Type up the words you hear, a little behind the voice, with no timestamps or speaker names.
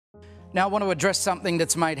Now I want to address something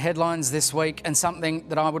that's made headlines this week and something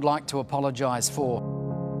that I would like to apologise for.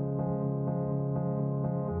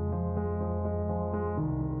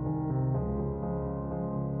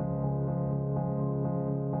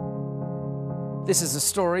 This is a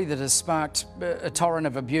story that has sparked a torrent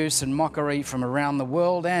of abuse and mockery from around the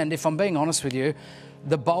world, and if I'm being honest with you,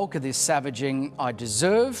 the bulk of this savaging I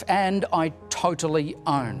deserve and I totally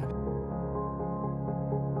own.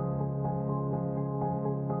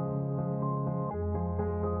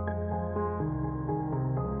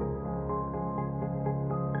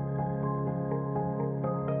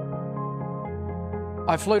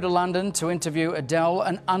 I flew to London to interview Adele,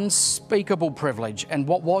 an unspeakable privilege and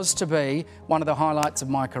what was to be one of the highlights of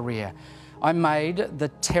my career. I made the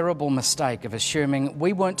terrible mistake of assuming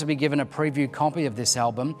we weren't to be given a preview copy of this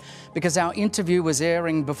album because our interview was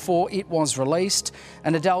airing before it was released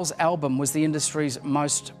and Adele's album was the industry's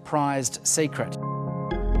most prized secret.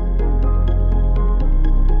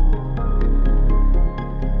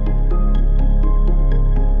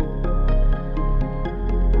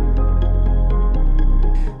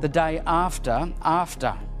 The day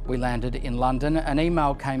after we landed in London, an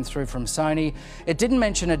email came through from Sony. It didn't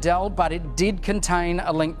mention Adele, but it did contain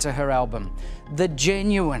a link to her album. The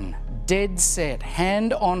genuine, dead set,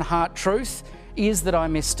 hand-on-heart truth is that I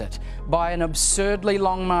missed it. By an absurdly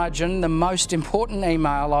long margin, the most important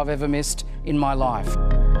email I've ever missed in my life.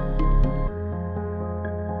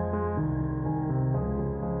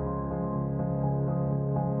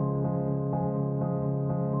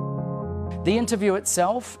 The interview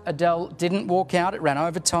itself, Adele didn't walk out, it ran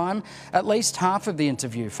over time. At least half of the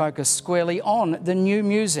interview focused squarely on the new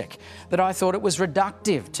music, that I thought it was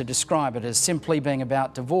reductive to describe it as simply being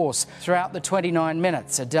about divorce. Throughout the 29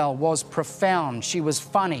 minutes, Adele was profound, she was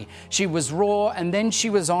funny, she was raw, and then she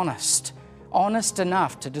was honest. Honest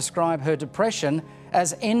enough to describe her depression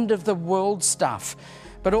as end-of-the-world stuff.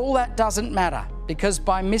 But all that doesn't matter, because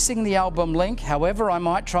by missing the album link, however I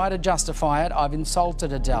might try to justify it, I've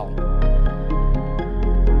insulted Adele.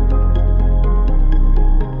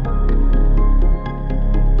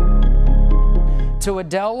 To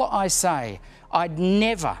Adele, I say, I'd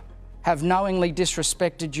never have knowingly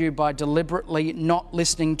disrespected you by deliberately not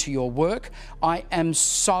listening to your work. I am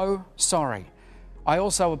so sorry. I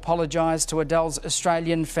also apologise to Adele's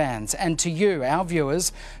Australian fans and to you, our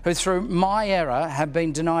viewers, who through my error have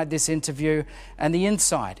been denied this interview and the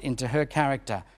insight into her character.